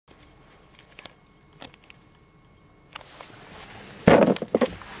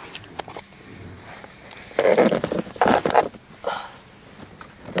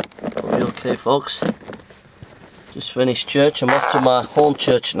Okay folks, just finished church. I'm off to my home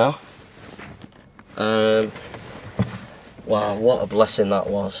church now. Wow, what a blessing that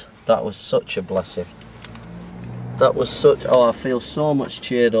was. That was such a blessing. That was such, oh, I feel so much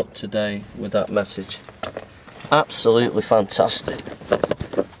cheered up today with that message. Absolutely fantastic.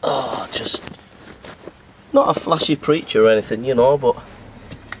 Oh, just not a flashy preacher or anything, you know, but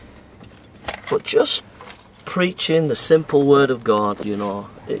just preaching the simple word of God, you know.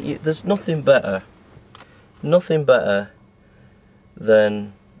 There's nothing better than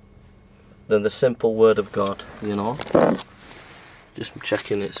the simple word of God, you know. Just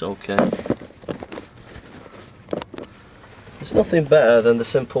checking it's okay. There's nothing better than the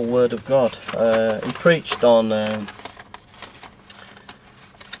simple word of God. He preached on oh,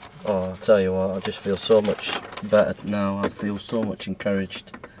 I'll tell you what, I just feel so much better now. I feel so much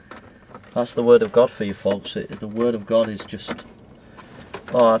encouraged. That's the word of God for you folks. The word of God is just,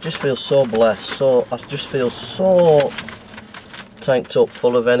 oh, I just feel so blessed. I just feel so tanked up,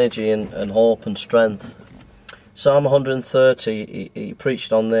 full of energy and hope and strength. Psalm 130, he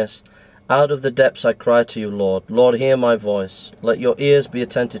preached on this. Out of the depths I cry to you, Lord. Lord, hear my voice. Let your ears be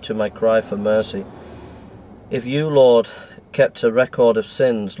attentive to my cry for mercy. If you, Lord, kept a record of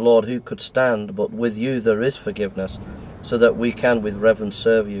sins, Lord, who could stand? But with you there is forgiveness, so that we can with reverence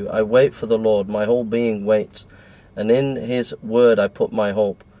serve you. I wait for the Lord, my whole being waits, and in his word I put my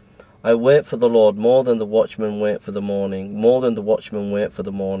hope. I wait for the Lord more than the watchmen wait for the morning, more than the watchmen wait for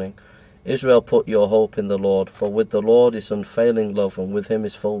the morning. Israel, put your hope in the Lord, for with the Lord is unfailing love, and with him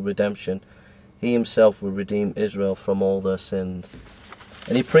is full redemption. He himself will redeem Israel from all their sins.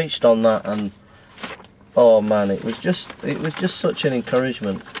 And he preached on that, and oh man, it was just such an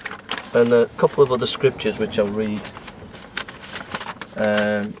encouragement. And a couple of other scriptures which I'll read.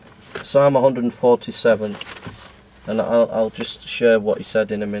 Psalm 147, and I'll just share what he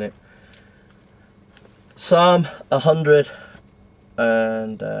said in a minute. Psalm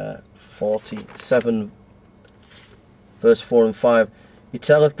 147, verse 4 and 5. He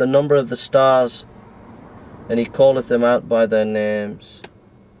telleth the number of the stars, and he calleth them out by their names.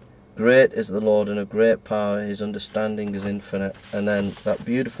 Great is the Lord, and of great power. His understanding is infinite. And then that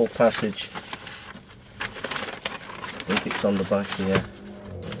beautiful passage, I think it's on the back here,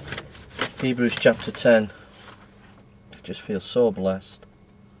 Hebrews chapter 10. I just feel so blessed.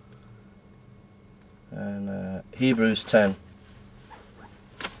 And Hebrews 10,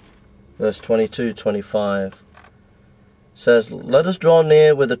 verse 22-25 says, Let us draw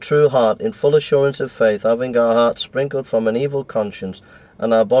near with a true heart, in full assurance of faith, having our hearts sprinkled from an evil conscience,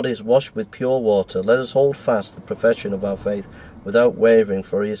 and our bodies washed with pure water. Let us hold fast the profession of our faith without wavering,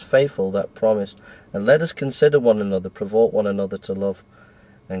 for he is faithful that promised. And let us consider one another, provoke one another to love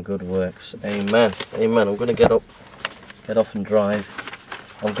and good works. Amen. Amen. I'm going to get off and drive.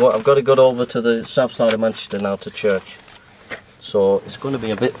 I've got to go over to the south side of Manchester now to church. So it's going to be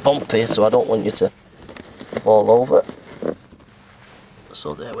a bit bumpy, so I don't want you to fall over.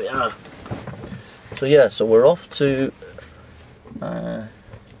 So there we are. So yeah, so we're off to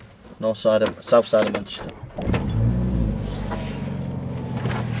south side of Manchester.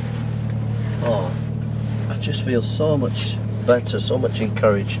 Oh, I just feel so much better, so much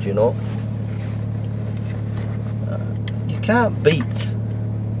encouraged, you know.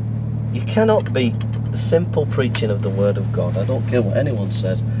 You cannot beat the simple preaching of the word of God. I don't care what anyone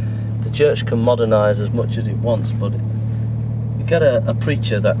says. The church can modernise as much as it wants, but you get a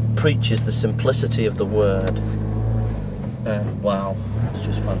preacher that preaches the simplicity of the word, and wow, it's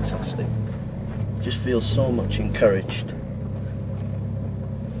just fantastic. Just feel so much encouraged.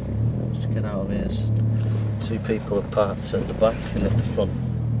 Let's get out of here. Two people are parked at the back and at the front,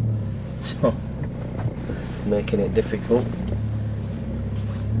 so making it difficult.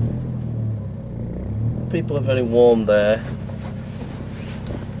 People are very warm there,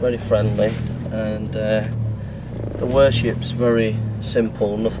 very friendly, and the worship's very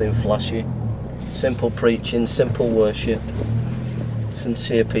simple, nothing flashy. Simple preaching, simple worship,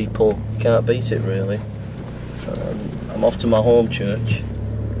 sincere people. Can't beat it really. I'm off to my home church,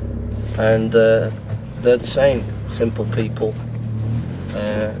 and they're the same. Simple people,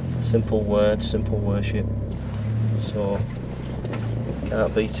 simple words, simple worship. So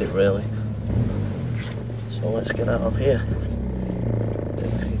can't beat it really. So let's get out of here. I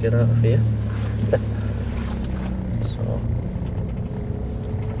think we can get out of here. So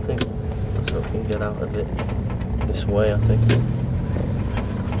I think we can get out of it this way, I think.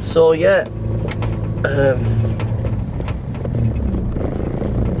 So yeah,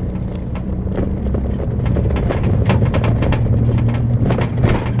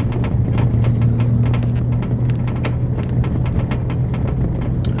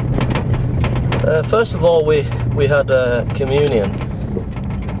 first of all, we had communion,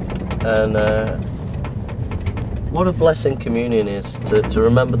 and what a blessing communion is, to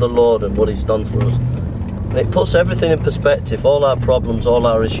remember the Lord and what He's done for us. And it puts everything in perspective, all our problems, all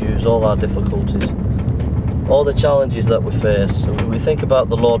our issues, all our difficulties, all the challenges that we face. So we think about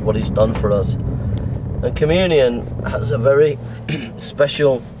the Lord, what He's done for us. And communion has a very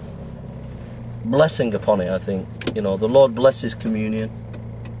special blessing upon it, I think. You know, the Lord blesses communion.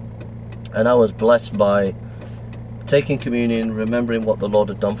 And I was blessed by taking communion, remembering what the Lord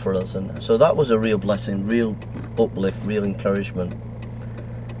had done for us. And so that was a real blessing, real uplift, real encouragement.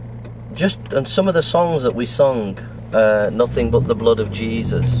 And some of the songs that we sung, Nothing But the Blood of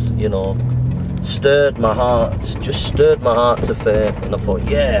Jesus, you know, stirred my heart, just stirred my heart to faith. And I thought,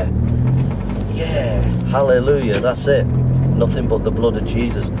 yeah, hallelujah, that's it. Nothing but the blood of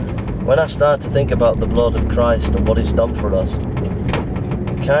Jesus. When I start to think about the blood of Christ and what He's done for us,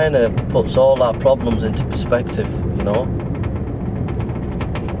 it kind of puts all our problems into perspective, you know.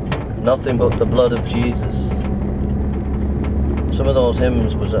 Nothing but the blood of Jesus. Some of those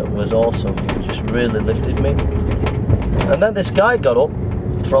hymns was awesome. It just really lifted me. And then this guy got up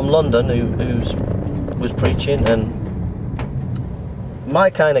from London who was preaching, and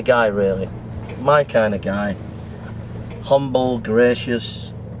my kind of guy, really. My kind of guy. Humble,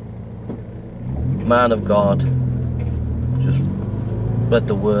 gracious man of God. Just read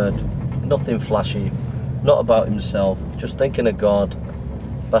the word. Nothing flashy. Not about himself. Just thinking of God.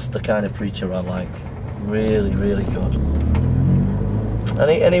 That's the kind of preacher I like. Really, really good.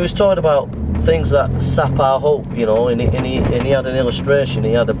 And he was talking about things that sap our hope, you know, and he had an illustration.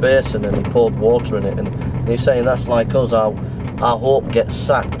 He had a basin and he poured water in it, and he's saying that's like us, our hope gets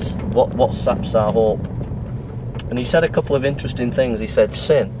sapped. What saps our hope? And he said a couple of interesting things. He said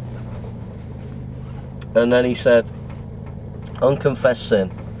sin, and then he said unconfessed sin,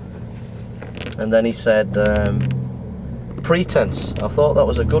 and then he said pretense. I thought that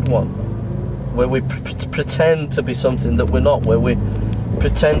was a good one, where we pretend to be something that we're not, where we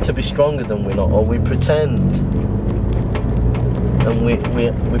pretend to be stronger than we're not, or we pretend and we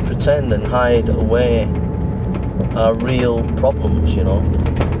pretend and hide away our real problems, you know.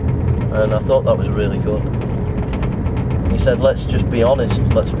 And I thought that was really good. He said, let's just be honest.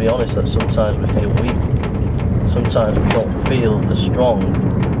 Let's be honest that sometimes we feel weak. Sometimes we don't feel as strong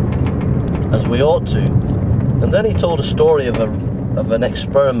as we ought to. And then he told a story of an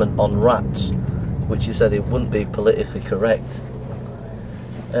experiment on rats, which he said it wouldn't be politically correct.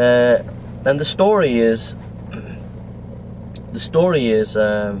 And the story is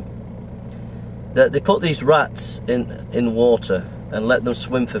that they put these rats in water and let them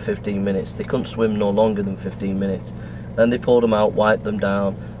swim for 15 minutes. They couldn't swim no longer than 15 minutes. Then they pulled them out, wiped them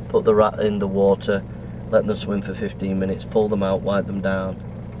down, put the rat in the water, let them swim for 15 minutes, pull them out, wipe them down,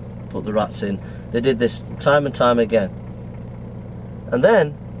 put the rats in. They did this time and time again. And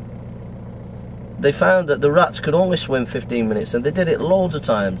then they found that the rats could only swim 15 minutes, and they did it loads of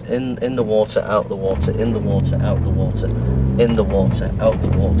times. In the water, out the water, in the water, out the water, in the water, out the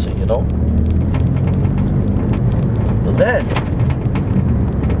water, you know. But then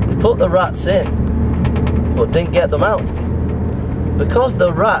they put the rats in, but didn't get them out. Because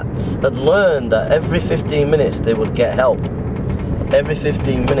the rats had learned that every 15 minutes they would get help. Every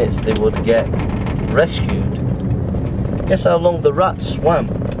 15 minutes they would get rescued. Guess how long the rats swam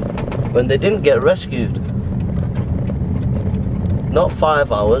when they didn't get rescued? Not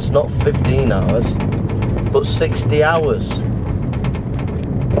 5 hours, not 15 hours, but 60 hours.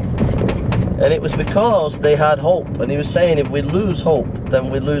 And it was because they had hope. And he was saying, if we lose hope, then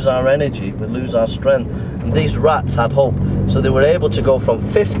we lose our energy, we lose our strength. And these rats had hope. So they were able to go from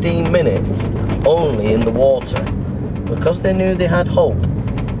 15 minutes only in the water. Because they knew they had hope,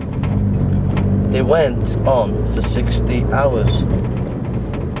 they went on for 60 hours.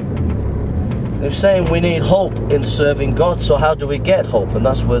 They're saying we need hope in serving God. So how do we get hope? And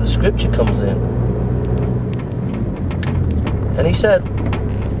that's where the scripture comes in. And he said,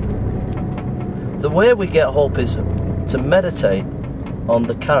 the way we get hope is to meditate on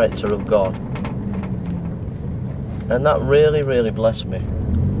the character of God. And that really, really blessed me.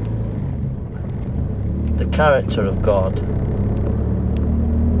 The character of God.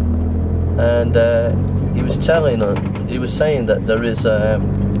 And he was saying that there is a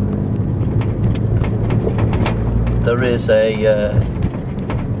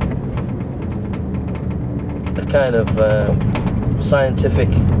kind of scientific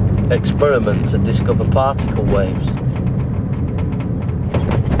experiment to discover particle waves,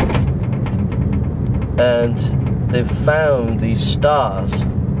 and they've found these stars,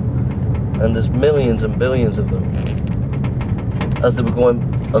 and there's millions and billions of them. As they were going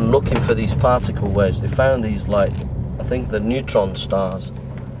and looking for these particle waves. They found these, like, I think they're neutron stars.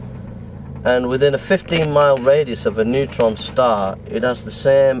 And within a 15-mile radius of a neutron star, it has the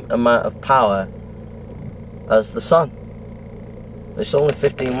same amount of power as the sun. It's only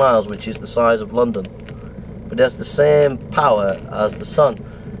 15 miles, which is the size of London. But it has the same power as the sun.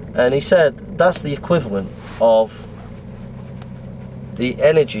 And he said that's the equivalent of the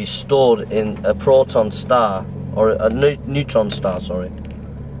energy stored in a proton star, or a neutron star, sorry.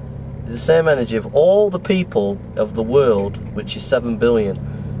 It's the same energy of all the people of the world, which is 7 billion,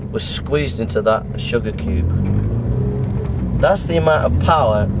 was squeezed into that sugar cube. That's the amount of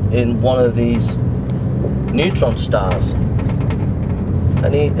power in one of these neutron stars.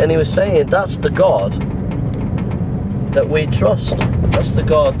 And he was saying that's the God that we trust. That's the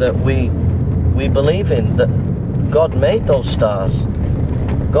God that we believe in. That God made those stars.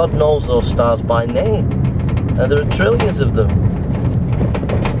 God knows those stars by name, and there are trillions of them.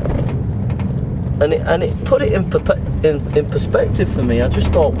 And it put it in perspective for me. I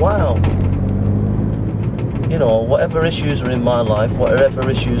just thought, wow. You know, whatever issues are in my life, whatever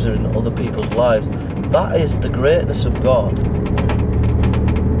issues are in other people's lives, that is the greatness of God.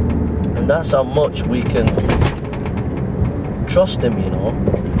 And that's how much we can trust Him, you know.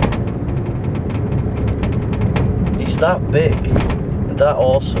 He's that big and that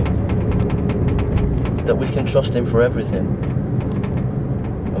awesome that we can trust Him for everything.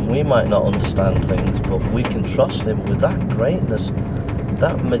 And we might not understand things, but we can trust Him with that greatness,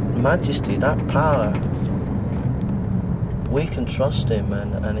 that majesty, that power. We can trust Him,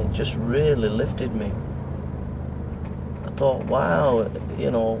 and it just really lifted me. I thought, wow,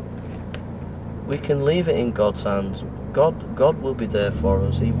 you know, we can leave it in God's hands. God will be there for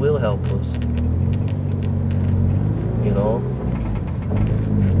us. He will help us. You know.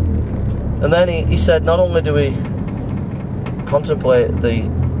 And then he said, not only do we contemplate the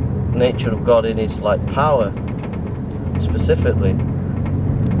nature of God in His, like, power, specifically,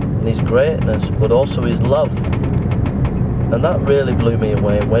 in His greatness, but also His love. And that really blew me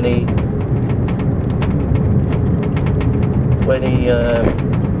away when he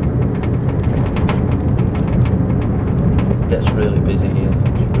gets really busy here.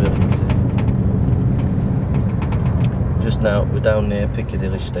 It's really busy. Just now, we're down near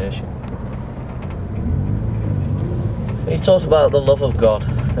Piccadilly Station. He talks about the love of God,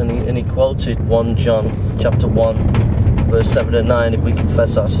 and he quoted 1 John chapter 1, verse 7 and 9. If we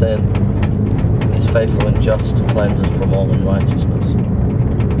confess our sin, He's faithful and just to cleanse us from all unrighteousness.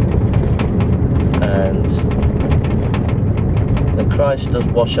 And that Christ does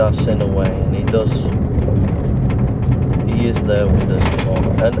wash our sin away, and He is there with us, you know.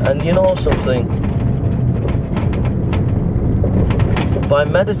 And you know something? By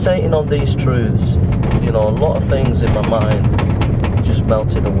meditating on these truths, you know, a lot of things in my mind just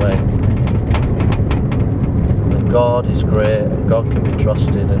melted away. That God is great, and God can be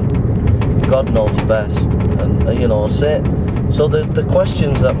trusted, and God knows best. And you know, so the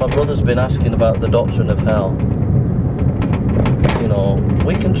questions that my brother's been asking about the doctrine of hell, you know,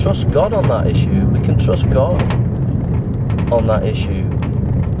 we can trust God on that issue. We can trust God on that issue.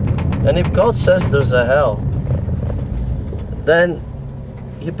 And if God says there's a hell, then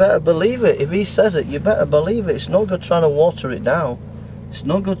you better believe it. If He says it, you better believe it. It's no good trying to water it down. It's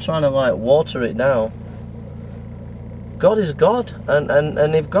no good trying to, like, water it down. God is God,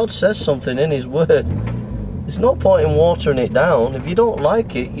 and if God says something in His word, there's no point in watering it down. If you don't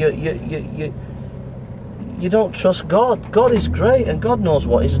like it, you don't trust God. God is great, and God knows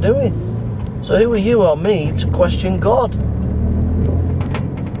what He's doing. So who are you or me to question God?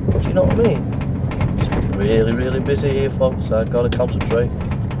 Do you know what I mean? It's really, really busy here, folks. I've got to concentrate.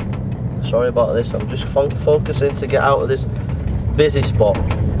 Sorry about this. I'm just focusing to get out of this busy spot.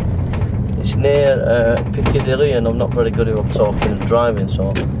 It's near Piccadilly, and I'm not very good at talking and driving, so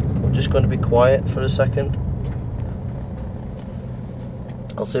I'm just going to be quiet for a second.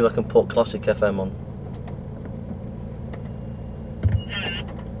 I'll see if I can put Classic FM on.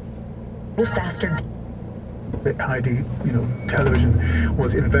 Faster. ID, television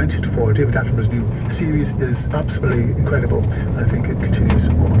was invented for David Attenborough's new series is absolutely incredible. I think it continues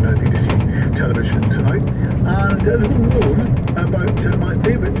on BBC television tonight. And a little more about my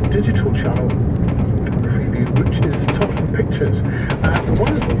favourite digital channel, Freeview, which is Talking Pictures.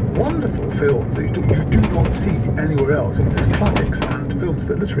 Wonderful, wonderful films that you do not see anywhere else. Just classics and films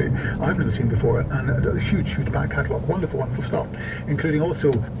that literally I've never seen before, and a huge back catalogue. Wonderful, wonderful stuff, including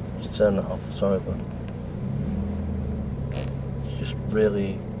also... Just turn that off, sorry, but it's just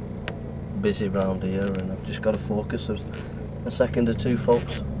really busy around here, and I've just got to focus a second or two,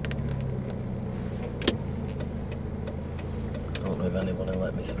 folks. I don't know if anyone will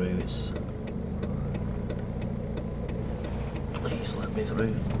let me through. Please let me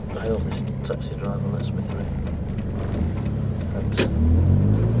through. I hope this taxi driver lets me through. Thanks.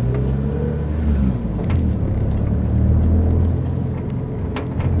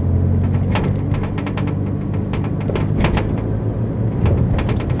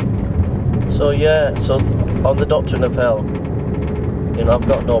 So yeah, so on the doctrine of hell, you know, I've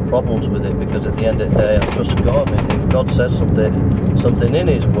got no problems with it, because at the end of the day I trust God, and if God says something in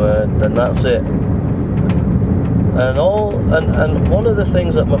His Word, then that's it. And one of the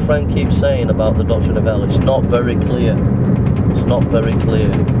things that my friend keeps saying about the doctrine of hell, it's not very clear. It's not very clear.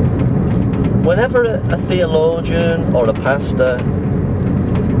 Whenever a theologian or a pastor,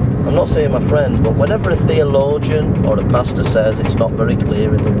 I'm not saying my friend, but whenever a theologian or a pastor says it's not very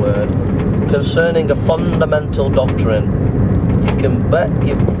clear in the Word concerning a fundamental doctrine, you can bet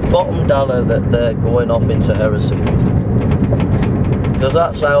your bottom dollar that they're going off into heresy. Because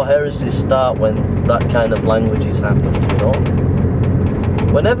that's how heresies start, when that kind of language is happened, you know.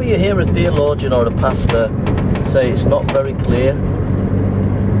 Whenever you hear a theologian or a pastor say it's not very clear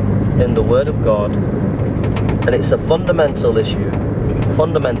in the Word of God, and it's a fundamental issue,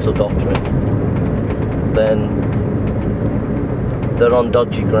 fundamental doctrine, then they're on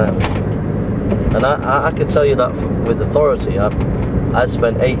dodgy ground. And I can tell you that with authority. I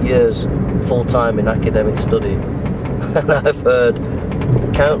spent 8 years full-time in academic study, and I've heard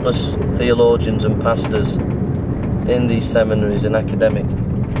countless theologians and pastors in these seminaries and academic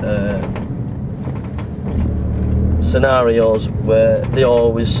scenarios where they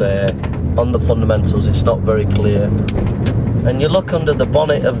always say on the fundamentals it's not very clear, and you look under the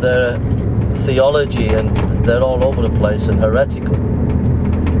bonnet of their theology and they're all over the place and heretical.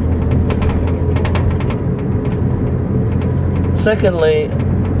 Secondly,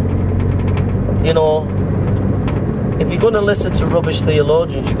 you know, if you're going to listen to rubbish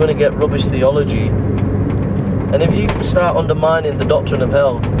theologians, you're going to get rubbish theology. And if you start undermining the doctrine of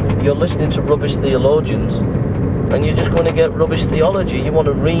hell, you're listening to rubbish theologians, and you're just going to get rubbish theology. You want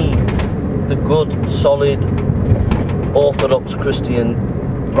to read the good, solid, orthodox Christian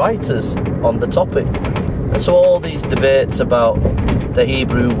writers on the topic. And so all these debates about the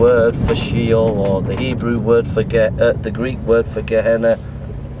Hebrew word for Sheol, or the Hebrew word for the Greek word for Gehenna,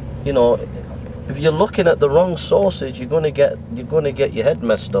 you know, if you're looking at the wrong sources, you're going to get your head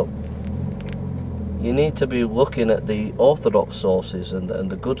messed up. You need to be looking at the orthodox sources and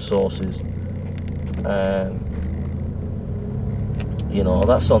the good sources. You know,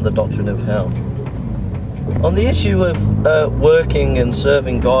 that's on the doctrine of hell. On the issue of working and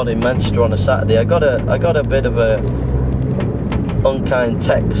serving God in Manchester on a Saturday, I got a bit of a unkind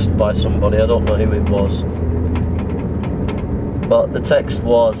text by somebody. I don't know who it was, but the text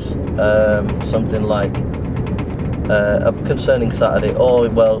was something like concerning Saturday. Oh,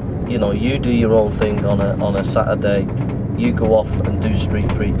 well, you know, you do your own thing on a Saturday. You go off and do street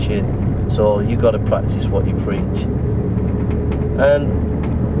preaching, so you got to practice what you preach. And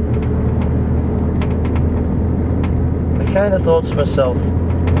I kind of thought to myself,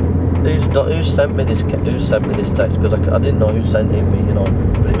 who sent me this text? Because I didn't know who sent it me, you know.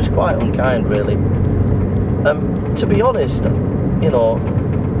 But it was quite unkind, really. To be honest, you know,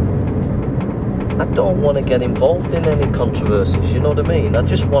 I don't want to get involved in any controversies, you know what I mean? I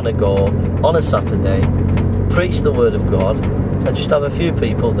just want to go on a Saturday, preach the Word of God, and just have a few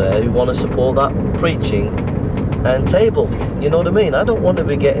people there who want to support that preaching and table, you know what I mean? I don't want to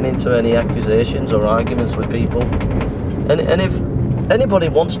be getting into any accusations or arguments with people. And if anybody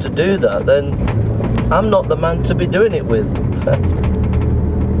wants to do that, then I'm not the man to be doing it with.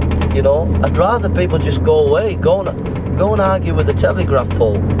 You know, I'd rather people just go away, go and argue with the telegraph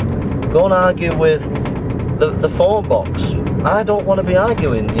pole, go and argue with the phone box. I don't want to be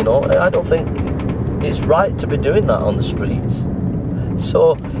arguing, you know. I don't think it's right to be doing that on the streets.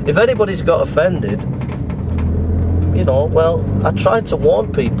 So if anybody's got offended, you know, well, I tried to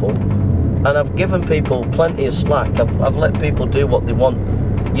warn people, and I've given people plenty of slack. I've let people do what they want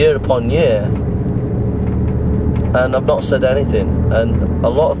year upon year, and I've not said anything. And a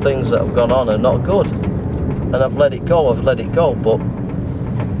lot of things that have gone on are not good, and I've let it go. But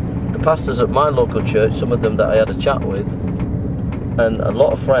the pastors at my local church, some of them that I had a chat with, and a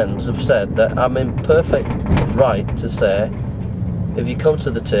lot of friends, have said that I'm in perfect right to say, if you come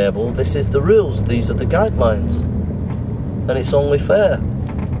to the table, this is the rules, these are the guidelines, and it's only fair.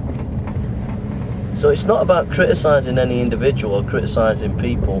 So it's not about criticising any individual or criticising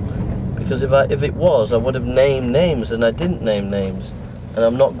people, because if it was, I would have named names, and I didn't name names, and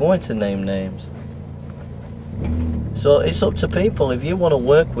I'm not going to name names. So it's up to people. If you want to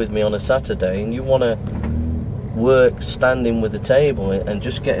work with me on a Saturday and you want to work standing with the table and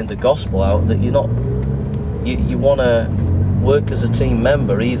just getting the gospel out, that you're not, you want to work as a team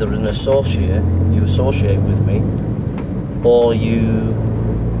member, either as an associate, you associate with me, or you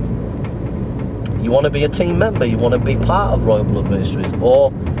want to be a team member, you want to be part of Royal Blood Ministries,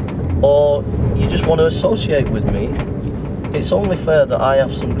 or you just want to associate with me. It's only fair that I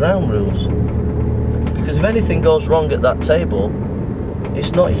have some ground rules, because if anything goes wrong at that table,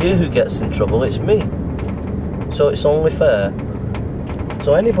 it's not you who gets in trouble, it's me. So it's only fair.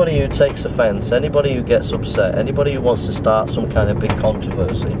 So anybody who takes offence, anybody who gets upset, anybody who wants to start some kind of big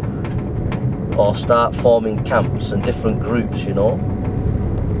controversy, or start forming camps and different groups, you know,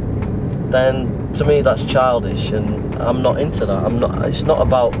 then to me that's childish, and I'm not into that. It's not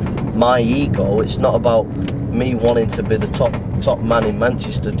about my ego, it's not about me wanting to be the top man in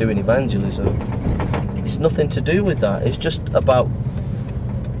Manchester doing evangelism. It's nothing to do with that. It's just about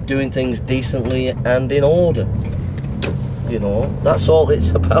doing things decently and in order. You know, that's all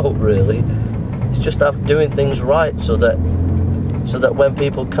it's about, really. It's just doing things right, so that when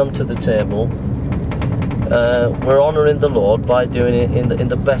people come to the table, we're honouring the Lord by doing it in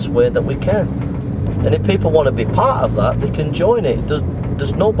the best way that we can. And if people want to be part of that, they can join it.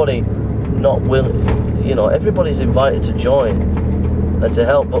 There's nobody not willing. You know, everybody's invited to join and to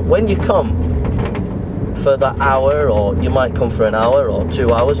help. But when you come for that hour, or you might come for an hour or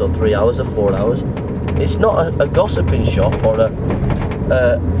 2 hours or 3 hours or 4 hours, it's not a gossiping shop or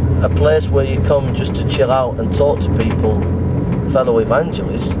a place where you come just to chill out and talk to people, fellow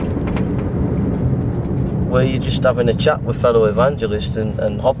evangelists, where you're just having a chat with fellow evangelists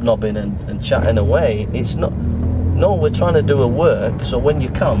and hobnobbing and chatting away. It's not. No, we're trying to do a work, so when you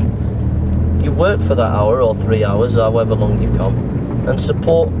come, you work for that hour or 3 hours, however long you come, and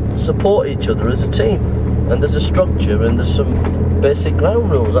support each other as a team. And there's a structure and there's some basic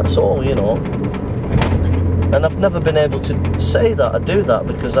ground rules, that's all, you know. And I've never been able to say that I do that,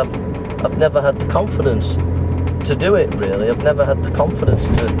 because I've never had the confidence to do it, really. I've never had the confidence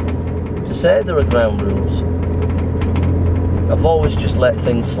to say there are ground rules. I've always just let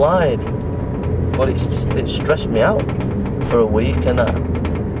things slide, but it stressed me out for a week, and I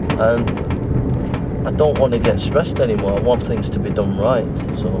don't want to get stressed anymore. I want things to be done right.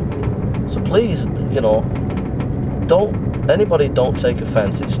 So please, you know, don't take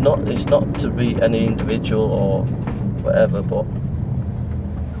offence. It's not to be any individual or whatever, but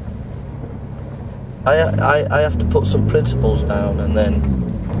I have to put some principles down, and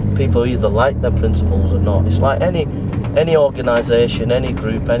then people either like them principles or not. It's like any organisation, any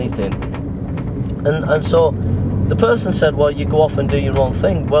group, anything. And so the person said, well, you go off and do your own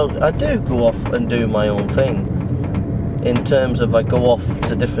thing. Well, I do go off and do my own thing, in terms of I go off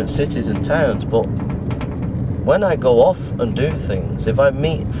to different cities and towns, but when I go off and do things, if I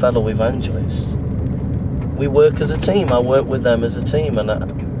meet fellow evangelists, we work as a team. I work with them as a team, and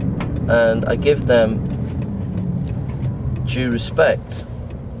I give them due respect.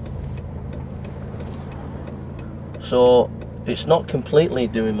 So it's not completely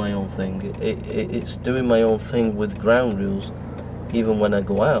doing my own thing. It's doing my own thing with ground rules, even when I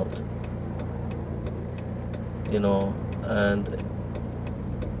go out. You know, and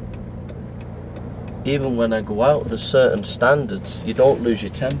even when I go out, there's certain standards. You don't lose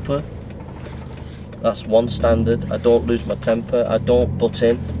your temper. That's one standard. I don't lose my temper. I don't butt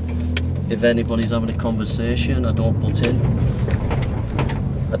in. If anybody's having a conversation, I don't butt in.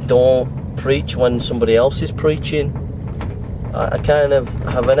 I don't preach when somebody else is preaching. I kind of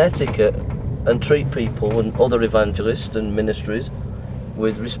have an etiquette and treat people and other evangelists and ministries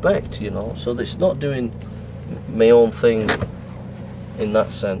with respect, you know. So it's not doing my own thing in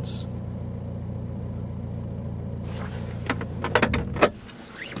that sense.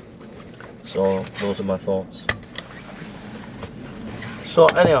 So those are my thoughts. So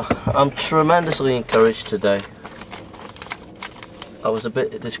anyhow, I'm tremendously encouraged today. I was a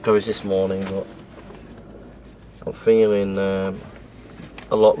bit discouraged this morning, but I'm feeling a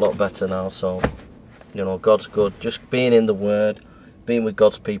lot better now. So, you know, God's good. Just being in the Word, being with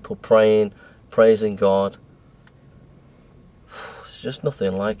God's people, praying, praising God. It's just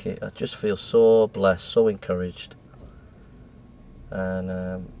nothing like it. I just feel so blessed, so encouraged.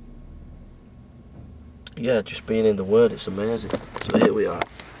 And yeah, just being in the Word, it's amazing. So here we are.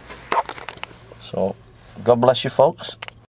 So, God bless you folks.